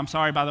 I know, I'm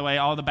sorry, by the way,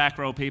 all the back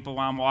row people,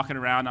 while I'm walking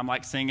around, I'm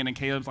like singing, and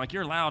Caleb's like,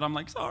 you're loud. I'm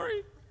like,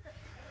 sorry.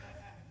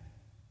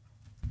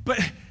 But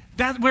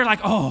we're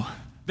like, oh,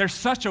 there's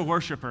such a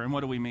worshiper, and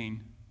what do we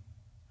mean?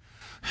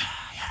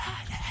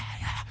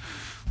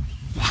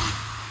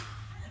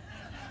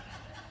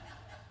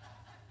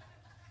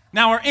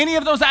 Now, are any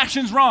of those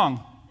actions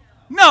wrong?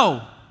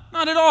 No,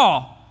 not at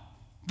all.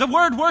 The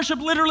word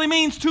worship literally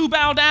means to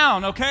bow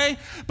down, okay?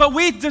 But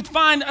we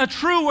define a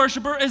true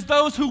worshiper as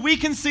those who we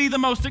can see the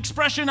most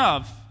expression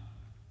of.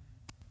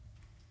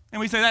 And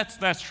we say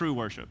that's true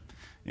worship.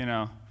 You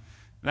know,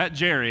 that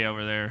Jerry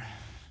over there,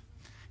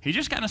 he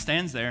just kind of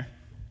stands there.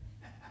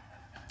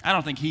 I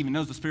don't think he even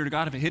knows the Spirit of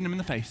God if it hit him in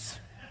the face.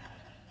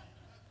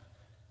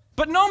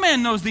 But no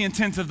man knows the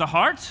intents of the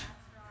heart.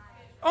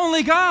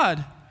 Only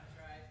God.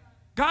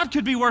 God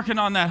could be working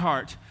on that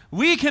heart.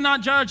 We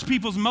cannot judge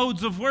people's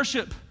modes of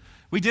worship.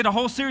 We did a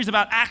whole series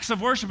about acts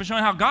of worship and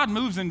showing how God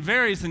moves in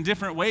various and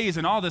different ways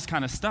and all this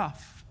kind of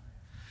stuff.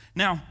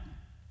 Now,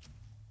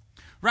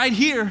 right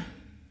here,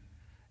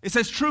 it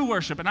says true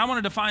worship. And I want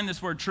to define this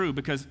word true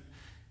because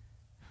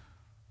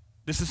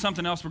this is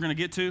something else we're going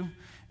to get to.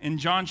 In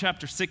John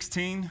chapter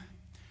 16,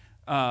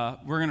 we're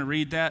going to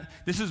read that.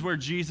 This is where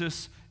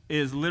Jesus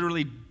is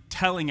literally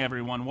telling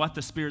everyone what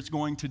the Spirit's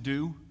going to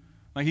do.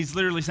 Like he's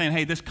literally saying,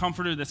 hey, this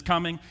comforter that's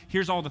coming,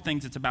 here's all the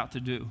things it's about to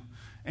do.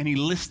 And he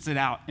lists it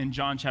out in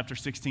John chapter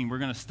 16. We're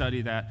going to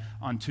study that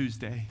on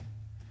Tuesday.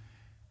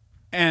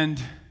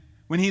 And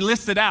when he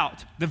lists it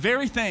out, the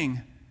very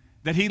thing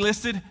that he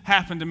listed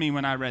happened to me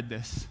when I read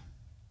this.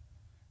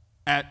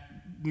 At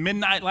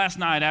midnight last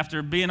night,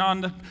 after being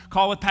on the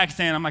call with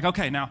Pakistan, I'm like,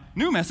 okay, now,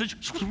 new message.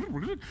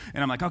 And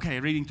I'm like, okay,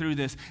 reading through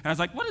this. And I was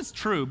like, what is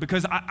true?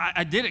 Because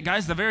I did it,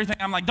 guys, the very thing.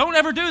 I'm like, don't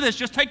ever do this.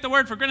 Just take the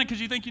word for granted because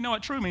you think you know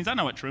what true means. I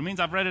know what true means.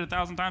 I've read it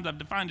 1,000 times. I've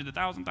defined it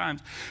 1,000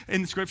 times.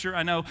 In Scripture,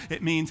 I know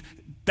it means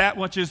that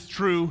which is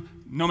true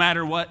no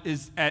matter what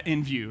is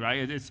in view,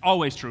 right? It's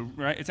always true,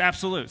 right? It's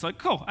absolute. It's like,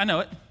 cool, I know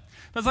it.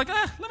 But it's like,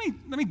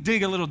 let me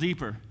dig a little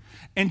deeper.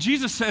 And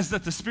Jesus says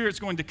that the Spirit's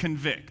going to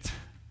convict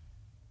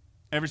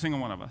every single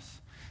one of us.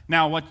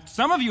 Now, what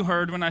some of you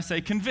heard when I say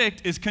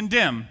convict is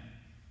condemn.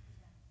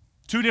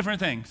 Two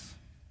different things,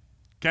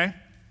 okay?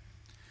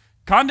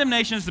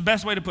 Condemnation is the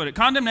best way to put it.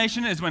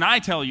 Condemnation is when I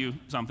tell you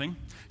something.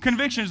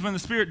 Conviction is when the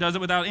Spirit does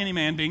it without any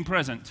man being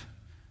present.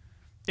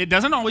 It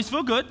doesn't always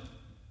feel good.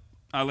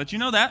 I'll let you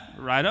know that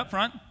right up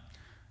front.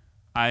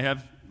 I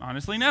have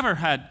honestly never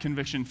had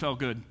conviction feel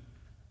good.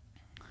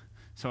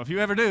 So if you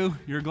ever do,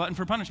 you're a glutton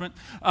for punishment.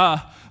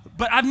 But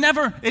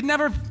it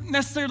never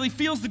necessarily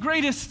feels the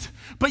greatest,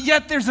 but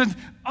yet there's an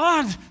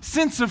odd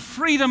sense of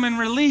freedom and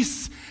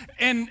release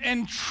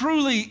and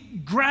truly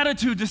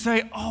gratitude to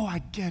say, oh, I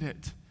get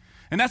it.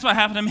 And that's what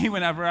happened to me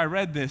whenever I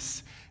read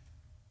this.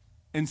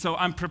 And so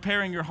I'm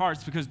preparing your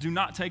hearts, because do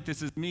not take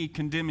this as me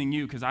condemning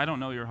you, because I don't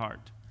know your heart.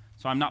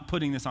 So I'm not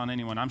putting this on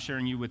anyone. I'm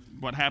sharing you with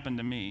what happened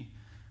to me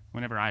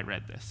whenever I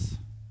read this.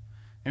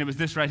 And it was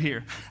this right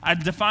here. I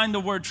defined the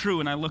word true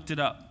and I looked it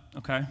up,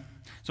 okay?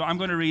 So I'm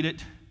going to read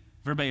it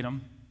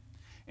verbatim.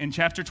 In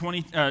chapter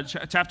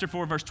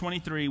 4, verse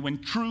 23,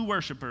 when true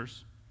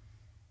worshipers,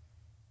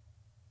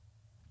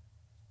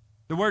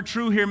 the word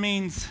true here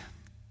means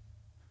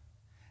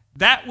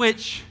that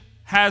which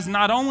has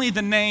not only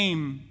the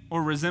name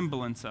or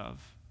resemblance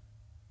of,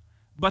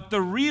 but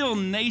the real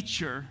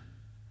nature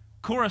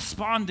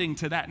corresponding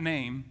to that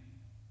name,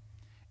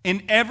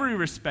 in every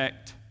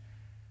respect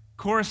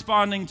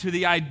corresponding to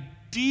the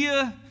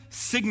idea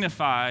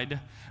signified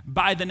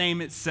by the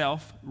name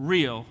itself,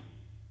 real,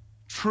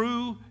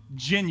 true,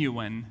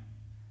 genuine,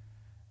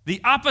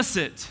 the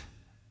opposite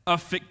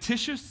of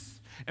fictitious,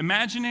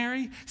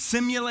 imaginary,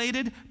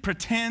 simulated,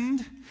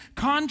 pretend,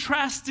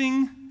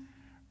 contrasting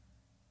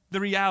the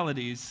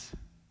realities.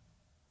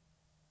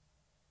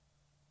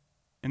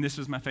 And this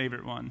was my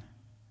favorite one.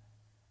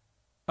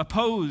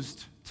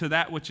 Opposed to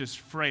that which is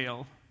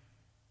frail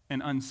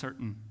and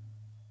uncertain.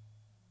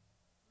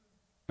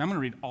 Now I'm going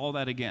to read all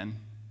that again.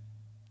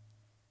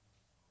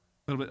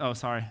 A little bit. Oh,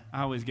 sorry.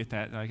 I always get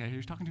that. Like,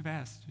 you're talking too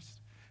fast. Just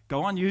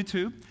go on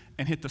YouTube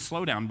and hit the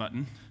slow down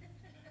button.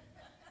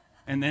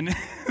 And then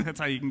that's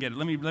how you can get it.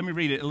 Let me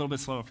read it a little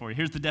bit slower for you.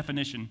 Here's the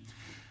definition.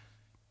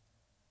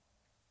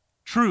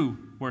 True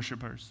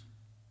worshipers.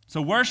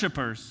 So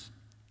worshipers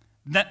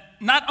that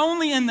not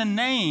only in the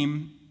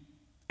name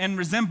and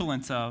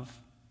resemblance of,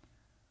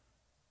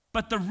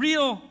 but the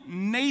real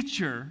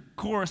nature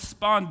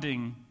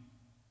corresponding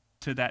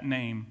to that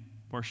name,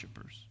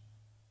 worshipers.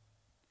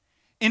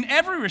 In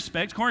every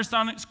respect,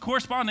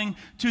 corresponding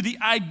to the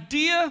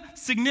idea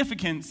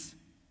significance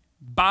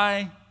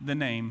by the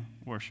name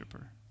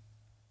worshiper.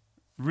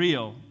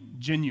 Real,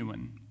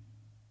 genuine.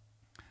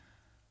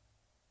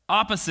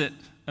 Opposite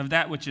of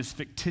that which is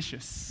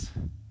fictitious,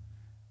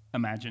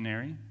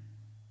 imaginary,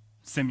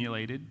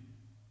 simulated,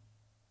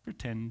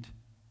 pretend.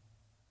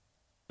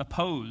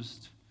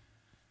 Opposed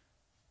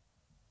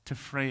to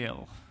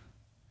frail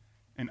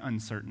and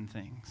uncertain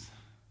things.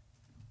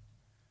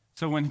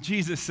 So when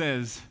Jesus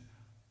says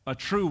a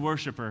true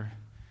worshiper,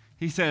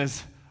 he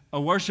says a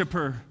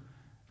worshiper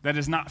that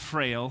is not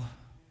frail,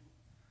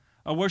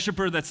 a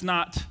worshiper that's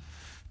not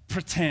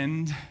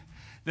pretend,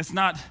 that's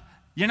not,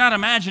 you're not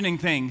imagining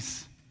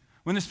things.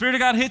 When the Spirit of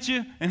God hits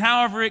you, and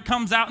however it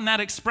comes out in that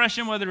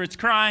expression, whether it's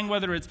crying,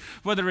 whether it's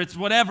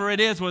whatever it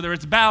is, whether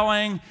it's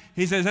bowing,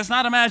 he says that's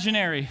not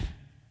imaginary.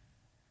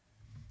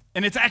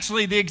 And it's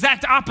actually the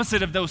exact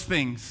opposite of those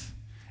things.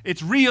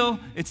 It's real,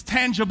 it's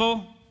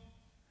tangible.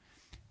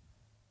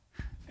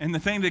 And the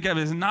thing that God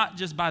is not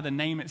just by the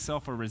name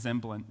itself or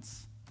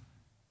resemblance.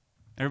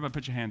 Everybody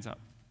put your hands up.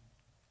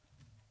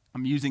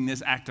 I'm using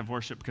this act of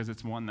worship because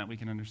it's one that we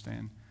can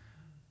understand.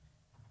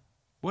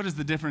 What is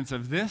the difference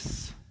of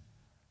this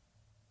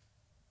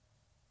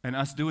and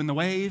us doing the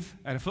wave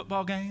at a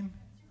football game?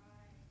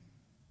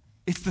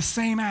 It's the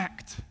same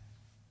act.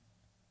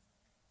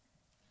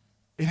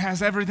 It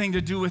has everything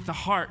to do with the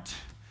heart,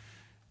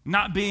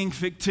 not being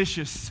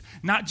fictitious,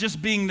 not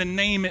just being the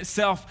name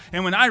itself.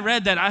 And when I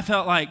read that, I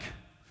felt like,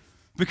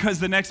 because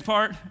the next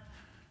part,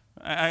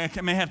 I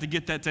may have to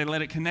get that to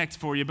let it connect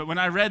for you, but when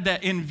I read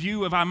that in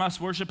view of I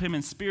must worship him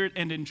in spirit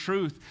and in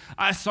truth,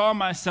 I saw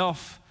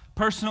myself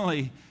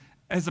personally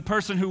as a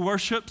person who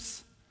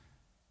worships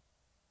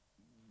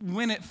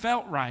when it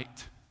felt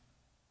right.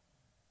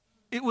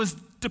 It was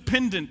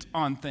dependent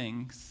on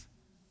things.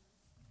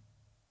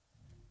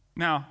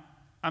 Now,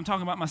 I'm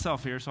talking about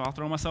myself here, so I'll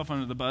throw myself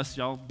under the bus.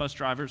 Y'all bus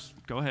drivers,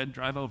 go ahead,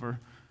 drive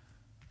over.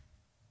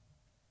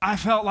 I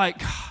felt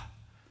like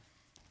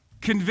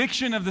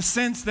conviction of the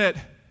sense that,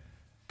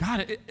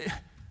 God,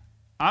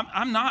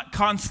 I'm not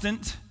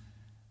constant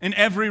in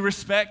every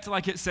respect,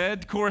 like it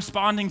said,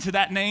 corresponding to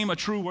that name, a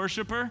true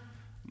worshiper.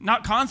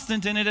 Not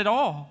constant in it at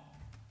all.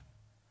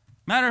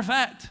 Matter of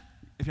fact,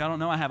 if y'all don't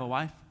know, I have a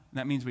wife.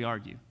 That means we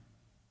argue.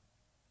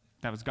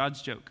 That was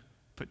God's joke.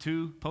 Put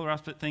two polar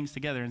opposite things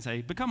together and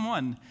say, become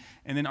one,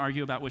 and then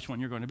argue about which one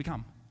you're going to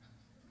become.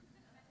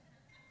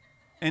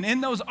 And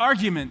in those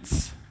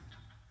arguments,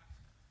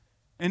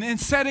 and in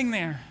sitting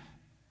there,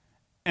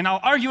 and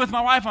I'll argue with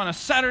my wife on a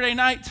Saturday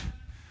night.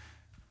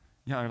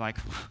 Y'all are like,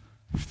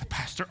 if the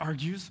pastor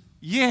argues?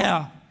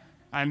 Yeah,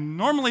 I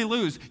normally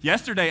lose.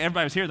 Yesterday,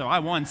 everybody was here, though. I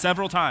won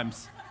several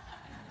times.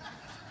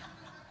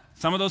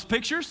 Some of those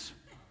pictures,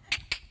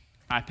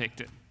 I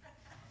picked it.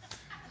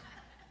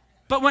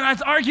 But when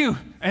I'd argue,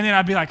 and then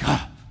I'd be like,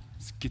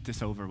 let's get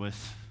this over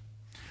with.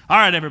 All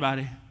right,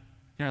 everybody.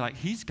 You're like,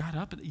 he's got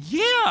up.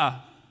 Yeah.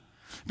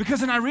 Because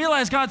then I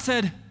realized God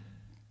said,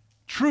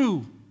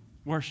 true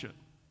worship.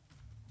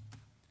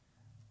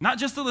 Not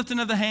just the lifting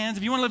of the hands.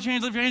 If you want to lift your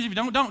hands, lift your hands. If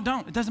you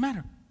don't. It doesn't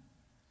matter.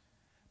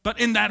 But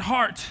in that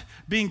heart,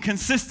 being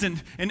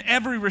consistent in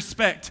every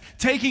respect,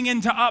 taking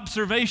into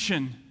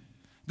observation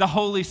the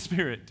Holy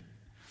Spirit.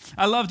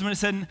 I loved when it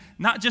said,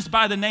 not just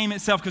by the name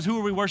itself, because who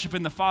are we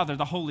worshiping? The Father,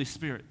 the Holy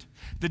Spirit,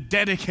 the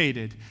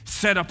dedicated,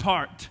 set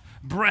apart,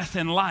 breath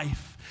and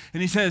life.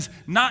 And he says,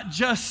 not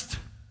just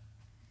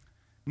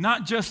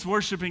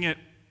worshiping it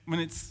when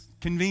it's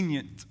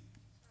convenient.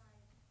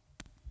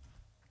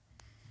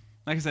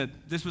 Like I said,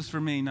 this was for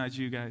me, not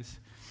you guys.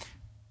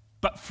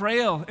 But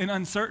frail and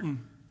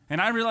uncertain. And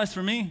I realize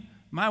for me,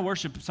 my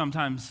worship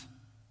sometimes,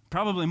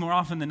 probably more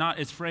often than not,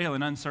 is frail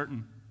and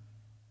uncertain.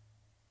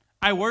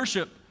 I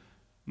worship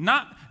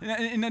not,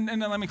 and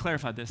let me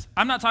clarify this.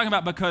 I'm not talking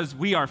about because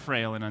we are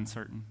frail and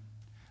uncertain.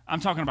 I'm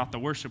talking about the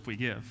worship we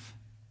give.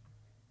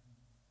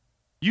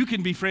 You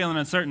can be frail and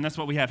uncertain. That's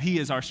what we have. He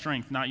is our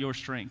strength, not your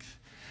strength.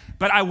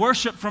 But I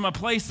worship from a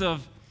place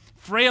of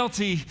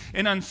frailty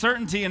and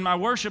uncertainty, and my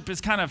worship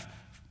is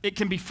it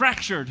can be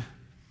fractured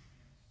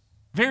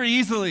very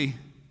easily.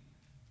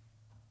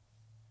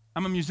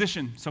 I'm a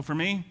musician, so for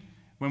me,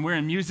 when we're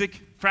in music,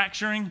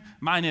 fracturing,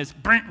 mine is,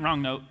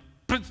 wrong note,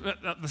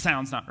 the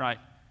sound's not right.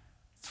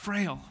 It's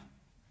frail.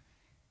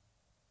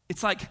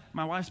 It's like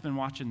my wife's been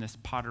watching this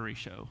pottery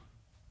show.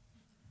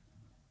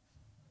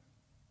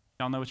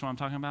 Y'all know which one I'm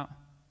talking about?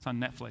 It's on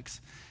Netflix.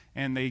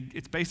 And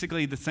it's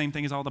basically the same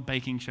thing as all the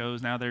baking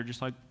shows. Now they're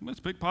just like, let's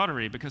pick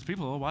pottery because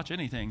people will watch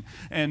anything.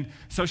 And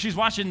so she's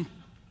watching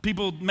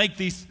people make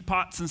these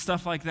pots and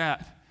stuff like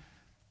that.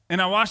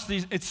 And I watch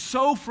these. It's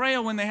so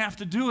frail when they have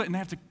to do it and they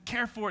have to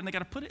care for it and they got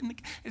to put it in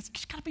it's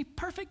got to be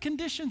perfect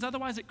conditions,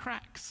 otherwise it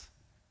cracks.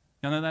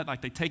 Y'all know that?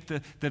 Like they take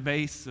the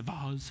vase, the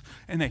vase,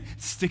 and they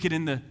stick it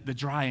in the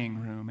drying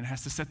room and it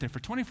has to sit there for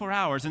 24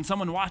 hours and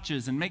someone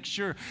watches and makes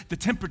sure the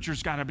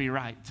temperature's got to be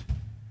right.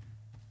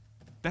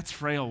 That's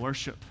frail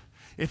worship.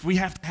 If we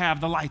have to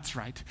have the lights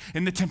right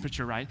and the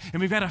temperature right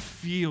and we've got to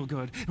feel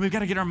good and we've got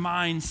to get our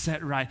mind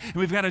set right and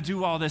we've got to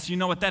do all this, you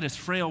know what? That is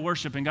frail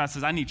worship, and God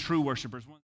says, I need true worshipers.